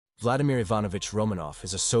Vladimir Ivanovich Romanov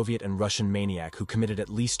is a Soviet and Russian maniac who committed at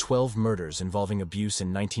least 12 murders involving abuse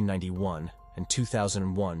in 1991 and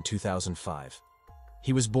 2001-2005.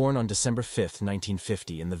 He was born on December 5,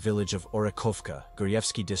 1950 in the village of Orekhovka,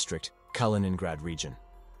 Guryevsky district, Kaliningrad region.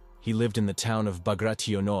 He lived in the town of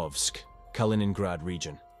Bagrationovsk, Kaliningrad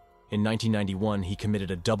region. In 1991, he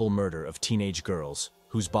committed a double murder of teenage girls,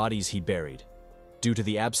 whose bodies he buried. Due to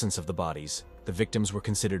the absence of the bodies, the victims were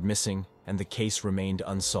considered missing and the case remained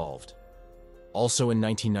unsolved. Also in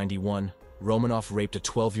 1991, Romanov raped a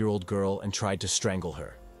 12-year-old girl and tried to strangle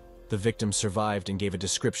her. The victim survived and gave a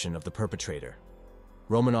description of the perpetrator.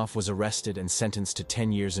 Romanov was arrested and sentenced to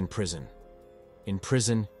 10 years in prison. In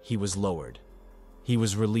prison, he was lowered. He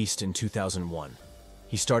was released in 2001.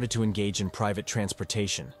 He started to engage in private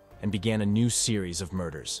transportation and began a new series of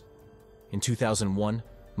murders. In 2001,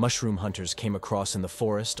 mushroom hunters came across in the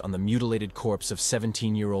forest on the mutilated corpse of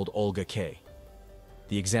 17-year-old Olga K.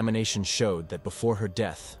 The examination showed that before her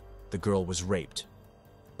death, the girl was raped.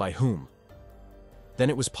 By whom? Then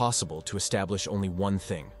it was possible to establish only one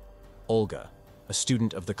thing. Olga, a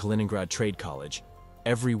student of the Kaliningrad Trade College,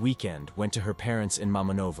 every weekend went to her parents in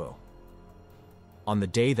Mamanovo. On the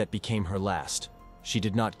day that became her last, she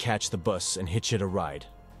did not catch the bus and hitch it a ride.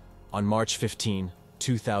 On March 15,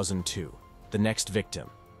 2002, the next victim,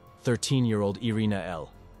 13-year-old Irina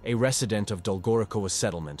L., a resident of Dolgorukova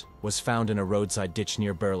settlement, was found in a roadside ditch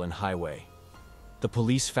near Berlin Highway. The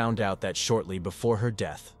police found out that shortly before her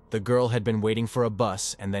death, the girl had been waiting for a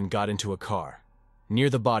bus and then got into a car.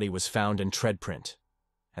 Near the body was found a tread print.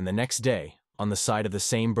 And the next day, on the side of the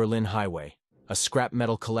same Berlin Highway, a scrap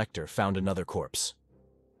metal collector found another corpse.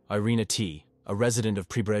 Irina T., a resident of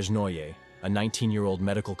Prebrezhnoye, a 19-year-old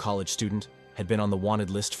medical college student, had been on the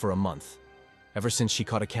wanted list for a month, ever since she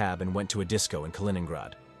caught a cab and went to a disco in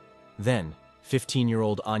Kaliningrad. Then,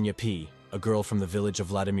 15-year-old Anya P., a girl from the village of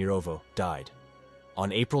Vladimirovo, died.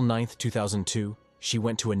 On April 9, 2002, she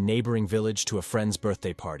went to a neighboring village to a friend's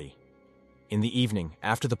birthday party. In the evening,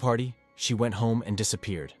 after the party, she went home and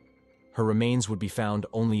disappeared. Her remains would be found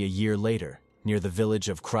only a year later, near the village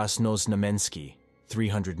of Krasnoznamensky,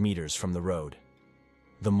 300 meters from the road.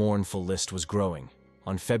 The mournful list was growing.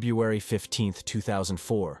 On February 15,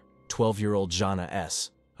 2004, 12-year-old Jana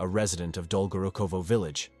S., a resident of Dolgorukovo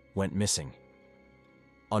village, went missing.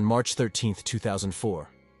 On March 13, 2004,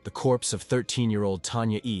 the corpse of 13-year-old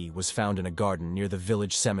Tanya E. was found in a garden near the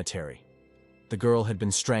village cemetery. The girl had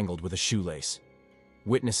been strangled with a shoelace.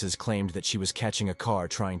 Witnesses claimed that she was catching a car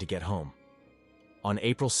trying to get home. On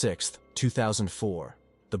April 6, 2004,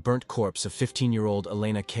 the burnt corpse of 15-year-old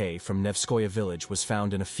Elena K. from Nevskoye village was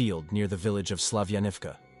found in a field near the village of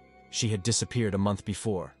Slavyanivka. She had disappeared a month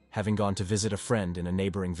before, having gone to visit a friend in a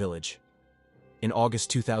neighboring village. In August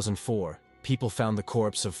 2004, people found the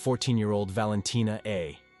corpse of 14-year-old Valentina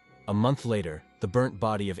A. A month later, the burnt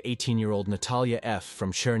body of 18-year-old Natalia F.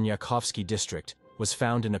 from Chernyakovsky district was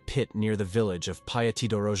found in a pit near the village of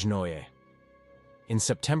Pyatidorozhnoye. In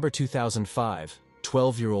September 2005,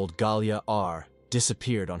 12-year-old Galia R.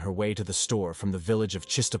 disappeared on her way to the store from the village of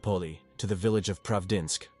Chistopoli to the village of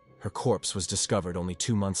Pravdinsk. Her corpse was discovered only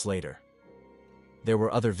 2 months later. There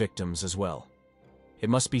were other victims as well. It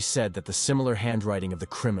must be said that the similar handwriting of the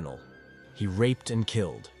criminal, he raped and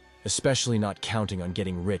killed, especially not counting on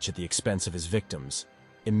getting rich at the expense of his victims,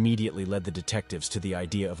 immediately led the detectives to the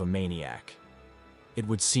idea of a maniac. It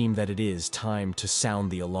would seem that it is time to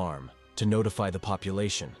sound the alarm, to notify the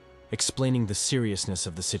population, explaining the seriousness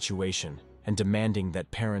of the situation and demanding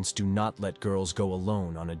that parents do not let girls go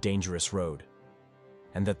alone on a dangerous road,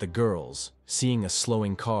 and that the girls, seeing a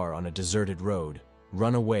slowing car on a deserted road,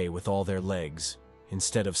 run away with all their legs,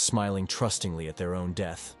 instead of smiling trustingly at their own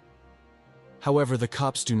death. However, the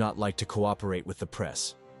cops do not like to cooperate with the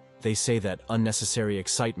press. They say that unnecessary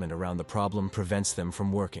excitement around the problem prevents them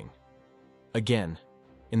from working. Again,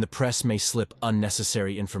 in the press may slip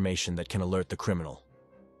unnecessary information that can alert the criminal,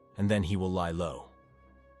 and then he will lie low.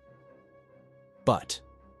 But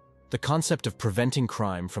the concept of preventing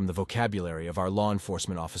crime from the vocabulary of our law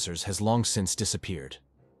enforcement officers has long since disappeared.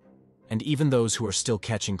 And even those who are still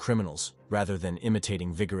catching criminals, rather than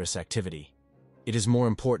imitating vigorous activity, it is more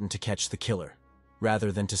important to catch the killer,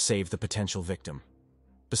 rather than to save the potential victim.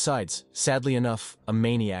 Besides, sadly enough, a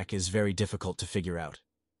maniac is very difficult to figure out.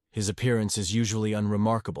 His appearance is usually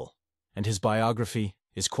unremarkable, and his biography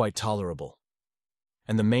is quite tolerable.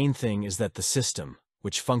 And the main thing is that the system,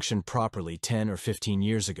 which functioned properly 10 or 15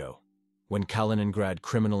 years ago, when Kaliningrad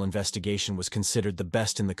criminal investigation was considered the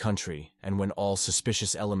best in the country and when all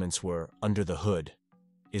suspicious elements were under the hood,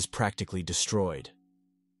 is practically destroyed.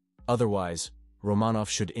 Otherwise, Romanov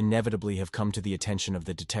should inevitably have come to the attention of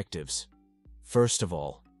the detectives. First of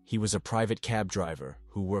all, He was a private cab driver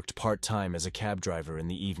who worked part-time as a cab driver in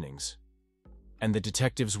the evenings. And the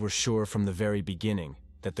detectives were sure from the very beginning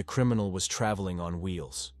that the criminal was traveling on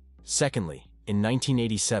wheels. Secondly, in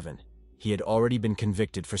 1987, he had already been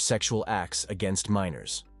convicted for sexual acts against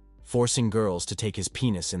minors, forcing girls to take his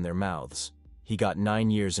penis in their mouths. He got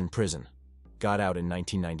 9 years in prison, got out in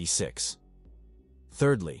 1996.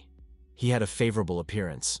 Thirdly, he had a favorable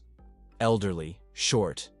appearance. Elderly,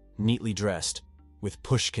 short, neatly dressed, with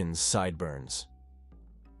Pushkin's sideburns.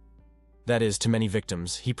 That is, to many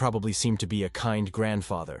victims, he probably seemed to be a kind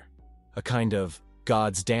grandfather, a kind of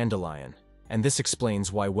God's dandelion, and this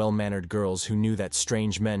explains why well-mannered girls who knew that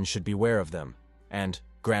strange men should beware of them, and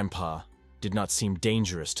Grandpa did not seem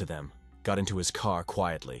dangerous to them, got into his car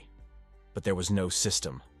quietly. But there was no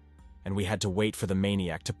system, and we had to wait for the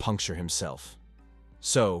maniac to puncture himself.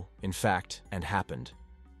 So, in fact, and happened,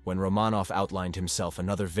 when Romanov outlined himself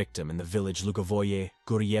another victim in the village Lugovoye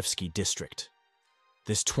Guryevsky district.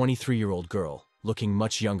 This 23-year-old girl, looking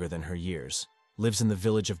much younger than her years, lives in the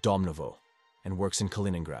village of Domnovo and works in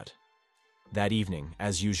Kaliningrad. That evening,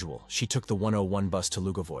 as usual, she took the 101 bus to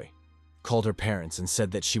Lugovoy, called her parents and said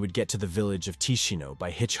that she would get to the village of Tishino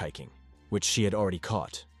by hitchhiking, which she had already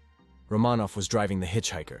caught. Romanov was driving the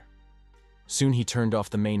hitchhiker. Soon he turned off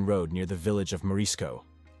the main road near the village of Marisko.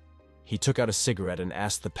 He took out a cigarette and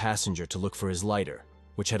asked the passenger to look for his lighter,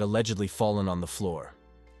 which had allegedly fallen on the floor.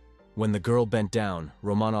 When the girl bent down,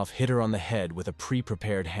 Romanov hit her on the head with a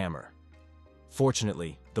pre-prepared hammer.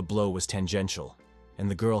 Fortunately, the blow was tangential, and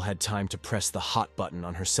the girl had time to press the hot button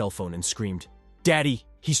on her cell phone and screamed, "Daddy,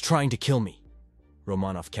 he's trying to kill me!"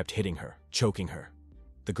 Romanov kept hitting her, choking her.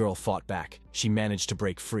 The girl fought back. She managed to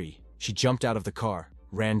break free. She jumped out of the car,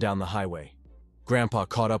 ran down the highway. Grandpa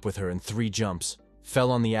caught up with her in 3 jumps,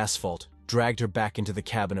 fell on the asphalt, dragged her back into the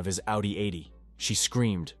cabin of his Audi 80. She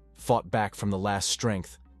screamed, fought back from the last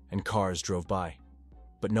strength, and cars drove by.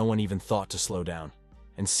 But no one even thought to slow down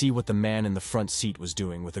and see what the man in the front seat was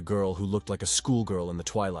doing with a girl who looked like a schoolgirl in the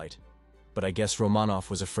twilight. But I guess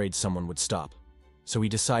Romanov was afraid someone would stop, so he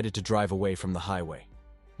decided to drive away from the highway.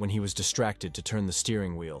 When he was distracted to turn the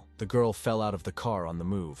steering wheel, the girl fell out of the car on the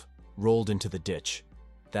move, rolled into the ditch.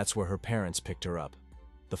 That's where her parents picked her up.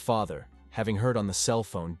 The father, having heard on the cell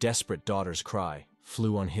phone desperate daughter's cry,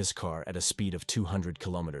 flew on his car at a speed of 200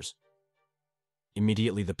 kilometers.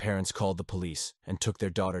 Immediately the parents called the police and took their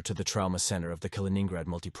daughter to the trauma center of the Kaliningrad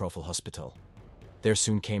multiprofil hospital. There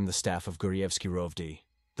soon came the staff of Guryevsky Rovd.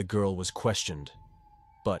 The girl was questioned.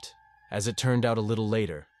 But, as it turned out a little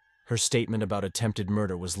later, her statement about attempted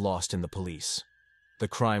murder was lost in the police. The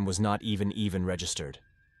crime was not even registered.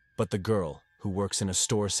 But the girl, who works in a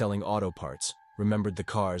store selling auto parts, remembered the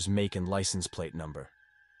car's make and license plate number.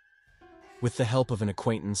 With the help of an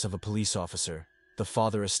acquaintance of a police officer, the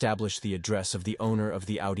father established the address of the owner of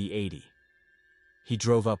the Audi 80. He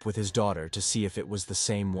drove up with his daughter to see if it was the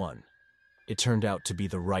same one. It turned out to be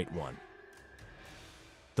the right one.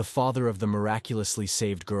 The father of the miraculously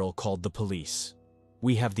saved girl called the police.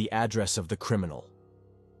 "We have the address of the criminal."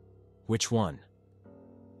 "Which one?"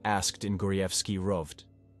 asked in Guryevsky Rovd.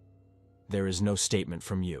 "There is no statement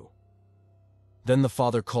from you." Then the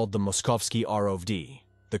father called the Moskovsky ROVD.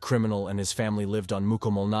 The criminal and his family lived on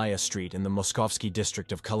Mukomolnaya Street in the Moskovsky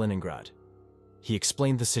district of Kaliningrad. He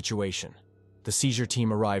explained the situation. The seizure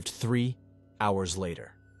team arrived 3 hours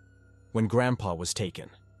later. When Grandpa was taken,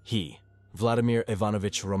 he, Vladimir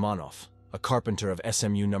Ivanovich Romanov, a carpenter of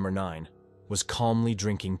SMU No. 9, was calmly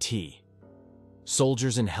drinking tea.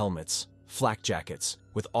 Soldiers in helmets, flak jackets,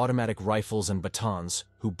 with automatic rifles and batons,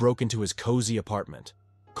 who broke into his cozy apartment,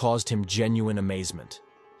 caused him genuine amazement.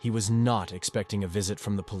 He was not expecting a visit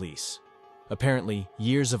from the police. Apparently,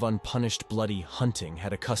 years of unpunished bloody hunting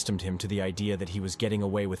had accustomed him to the idea that he was getting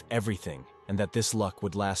away with everything and that this luck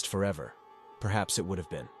would last forever. Perhaps it would have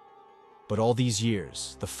been. But all these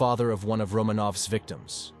years, the father of one of Romanov's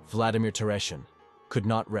victims, Vladimir Tereshin, could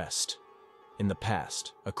not rest. In the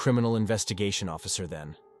past, a criminal investigation officer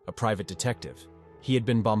then, a private detective, he had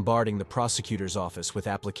been bombarding the prosecutor's office with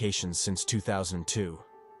applications since 2002,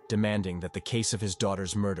 demanding that the case of his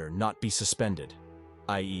daughter's murder not be suspended,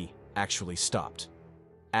 i.e., actually stopped,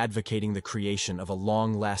 advocating the creation of a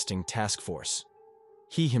long-lasting task force.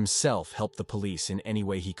 He himself helped the police in any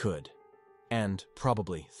way he could. And,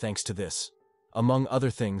 probably thanks to this, among other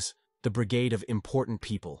things, the brigade of important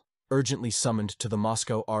people, urgently summoned to the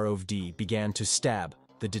Moscow ROVD, began to stab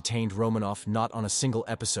the detained Romanov not on a single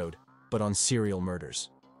episode, but on serial murders.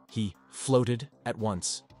 He floated at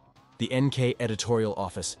once. The NK editorial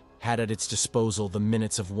office had at its disposal the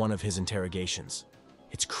minutes of one of his interrogations.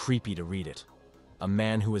 It's creepy to read it. A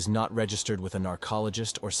man who is not registered with a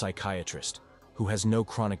narcologist or psychiatrist, who has no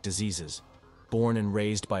chronic diseases, born and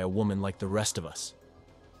raised by a woman like the rest of us.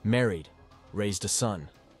 Married, raised a son.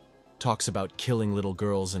 Talks about killing little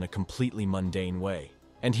girls in a completely mundane way.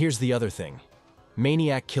 And here's the other thing.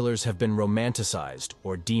 Maniac killers have been romanticized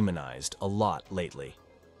or demonized a lot lately.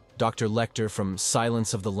 Dr. Lecter from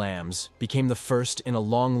Silence of the Lambs became the first in a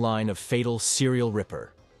long line of fatal serial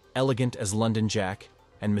ripper, elegant as London Jack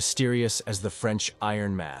and mysterious as the French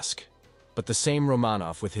Iron Mask. But the same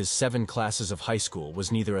Romanov with his 7 classes of high school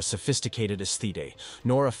was neither a sophisticated aesthete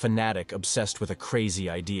nor a fanatic obsessed with a crazy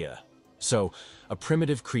idea. So, a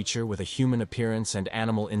primitive creature with a human appearance and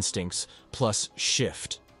animal instincts, plus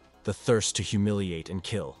shift, the thirst to humiliate and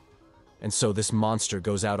kill. And so this monster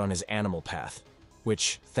goes out on his animal path,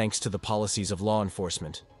 which, thanks to the policies of law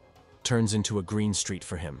enforcement, turns into a green street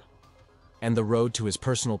for him. And the road to his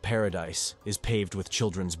personal paradise is paved with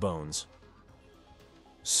children's bones.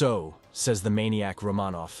 So, says the maniac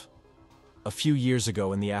Romanov, a few years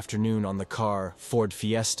ago in the afternoon on the car Ford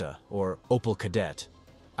Fiesta, or Opel Kadett,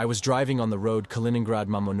 I was driving on the road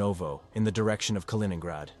Kaliningrad-Mamonovo in the direction of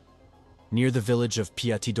Kaliningrad. Near the village of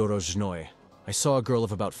Pyatidorozhnoye, I saw a girl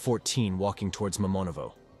of about 14 walking towards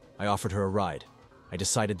Mamonovo. I offered her a ride. I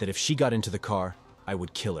decided that if she got into the car, I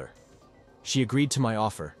would kill her. She agreed to my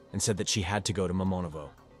offer and said that she had to go to Mamonovo.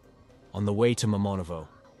 On the way to Mamonovo,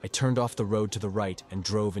 I turned off the road to the right and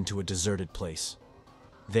drove into a deserted place.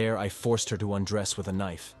 There, I forced her to undress with a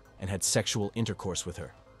knife and had sexual intercourse with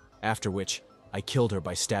her, after which I killed her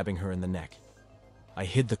by stabbing her in the neck. I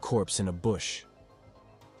hid the corpse in a bush.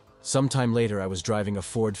 Sometime later, I was driving a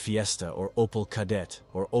Ford Fiesta or Opel Kadett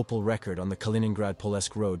or Opel Record on the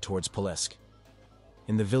Kaliningrad-Polessk road towards Polessk.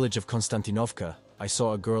 In the village of Konstantinovka, I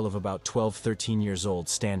saw a girl of about 12-13 years old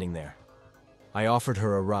standing there. I offered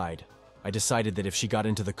her a ride. I decided that if she got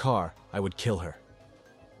into the car, I would kill her.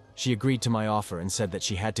 She agreed to my offer and said that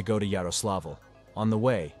she had to go to Yaroslavl. On the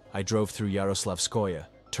way, I drove through Yaroslavskoye,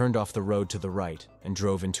 turned off the road to the right, and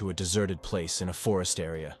drove into a deserted place in a forest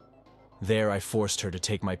area. There I forced her to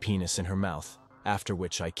take my penis in her mouth, after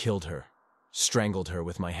which I killed her, strangled her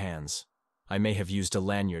with my hands. I may have used a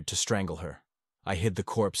lanyard to strangle her. I hid the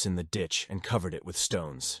corpse in the ditch and covered it with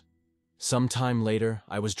stones. Some time later,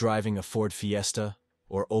 I was driving a Ford Fiesta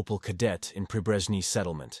or Opel Kadett in Pribresny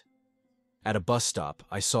settlement. At a bus stop,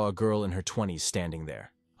 I saw a girl in her 20s standing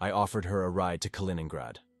there. I offered her a ride to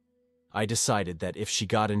Kaliningrad. I decided that if she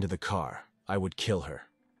got into the car, I would kill her.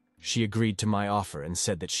 She agreed to my offer and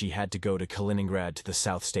said that she had to go to Kaliningrad to the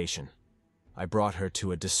South Station. I brought her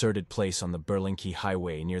to a deserted place on the Berlinki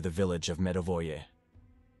highway near the village of Medovoye.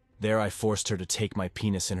 There I forced her to take my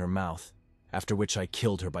penis in her mouth, after which I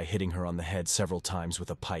killed her by hitting her on the head several times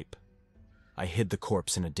with a pipe. I hid the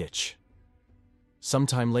corpse in a ditch.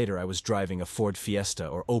 Sometime later I was driving a Ford Fiesta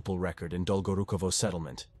or Opel Record in Dolgorukovo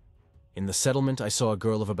settlement. In the settlement I saw a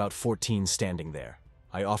girl of about 14 standing there.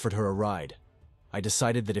 I offered her a ride. I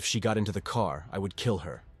decided that if she got into the car, I would kill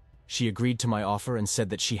her. She agreed to my offer and said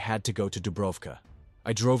that she had to go to Dubrovka.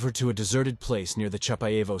 I drove her to a deserted place near the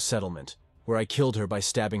Chapayevo settlement, where I killed her by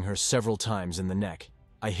stabbing her several times in the neck.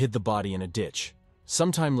 I hid the body in a ditch.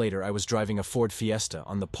 Sometime later I was driving a Ford Fiesta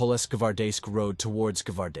on the Polessk-Gvardeysk road towards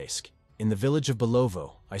Gvardeysk. In the village of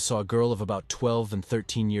Belovo, I saw a girl of about 12 and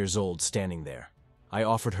 13 years old standing there. I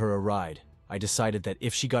offered her a ride. I decided that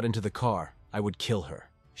if she got into the car, I would kill her.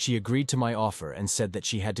 She agreed to my offer and said that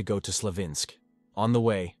she had to go to Slavinsk. On the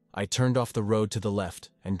way, I turned off the road to the left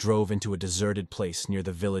and drove into a deserted place near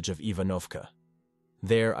the village of Ivanovka.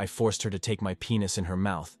 There, I forced her to take my penis in her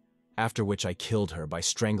mouth, after which I killed her by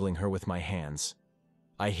strangling her with my hands.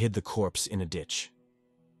 I hid the corpse in a ditch.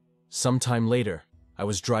 Sometime later, I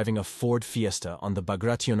was driving a Ford Fiesta on the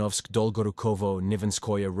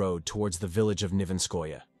Bagrationovsk-Dolgorukovo-Nivenskoye road towards the village of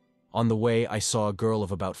Nivenskoye. On the way, I saw a girl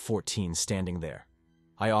of about 14 standing there.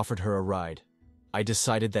 I offered her a ride. I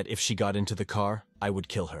decided that if she got into the car, I would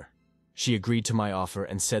kill her. She agreed to my offer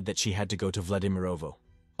and said that she had to go to Vladimirovo.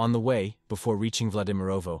 On the way, before reaching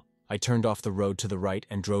Vladimirovo, I turned off the road to the right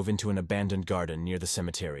and drove into an abandoned garden near the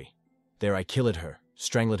cemetery. There I killed her,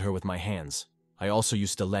 strangled her with my hands. I also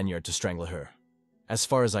used a lanyard to strangle her. As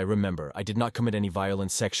far as I remember, I did not commit any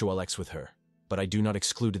violent sexual acts with her, but I do not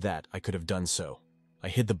exclude that I could have done so. I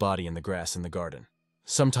hid the body in the grass in the garden.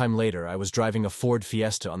 Sometime later, I was driving a Ford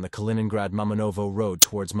Fiesta on the Kaliningrad-Mamonovo road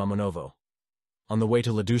towards Mamonovo. On the way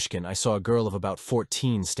to Ladushkin, I saw a girl of about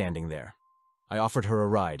 14 standing there. I offered her a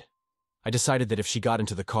ride. I decided that if she got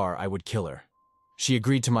into the car, I would kill her. She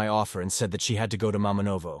agreed to my offer and said that she had to go to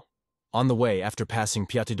Mamonovo. On the way, after passing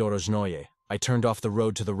Pyatidorozhnoye, I turned off the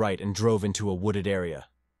road to the right and drove into a wooded area.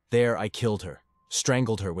 There, I killed her,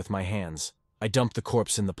 strangled her with my hands. I dumped the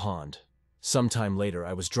corpse in the pond. Sometime later,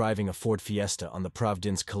 I was driving a Ford Fiesta on the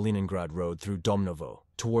Pravdinsk-Kaliningrad road through Domnovo,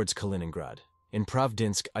 towards Kaliningrad. In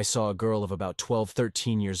Pravdinsk, I saw a girl of about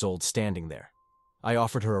 12-13 years old standing there. I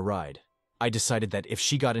offered her a ride. I decided that if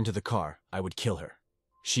she got into the car, I would kill her.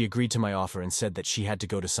 She agreed to my offer and said that she had to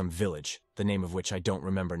go to some village, the name of which I don't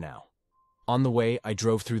remember now. On the way, I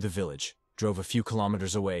drove through the village, drove a few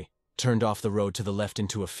kilometers away, turned off the road to the left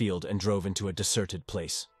into a field and drove into a deserted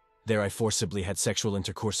place. There I forcibly had sexual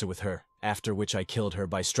intercourse with her, after which I killed her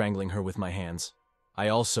by strangling her with my hands. I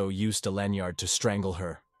also used a lanyard to strangle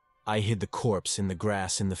her. I hid the corpse in the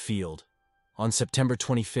grass in the field. On September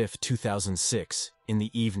 25, 2006, in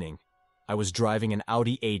the evening, I was driving an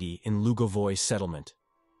Audi 80 in Lugovoy settlement.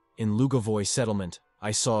 In Lugovoy settlement,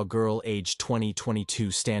 I saw a girl aged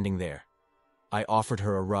 20-22 standing there. I offered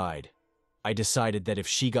her a ride. I decided that if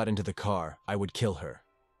she got into the car, I would kill her.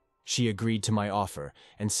 She agreed to my offer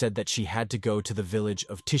and said that she had to go to the village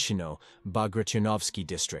of Tishino, Bagratyonovsky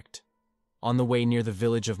district. On the way near the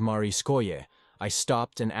village of Mariskoye, I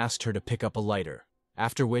stopped and asked her to pick up a lighter,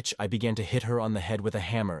 after which I began to hit her on the head with a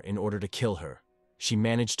hammer in order to kill her. She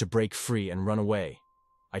managed to break free and run away.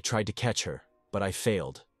 I tried to catch her, but I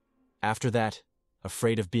failed. After that,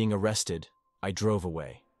 afraid of being arrested, I drove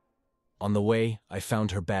away. On the way, I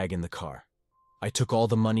found her bag in the car. I took all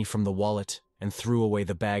the money from the wallet and threw away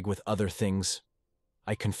the bag with other things.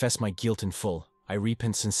 I confess my guilt in full. I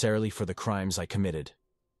repent sincerely for the crimes I committed.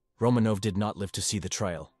 Romanov did not live to see the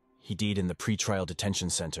trial. He died in the pre-trial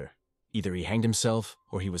detention center. Either he hanged himself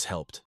or he was helped.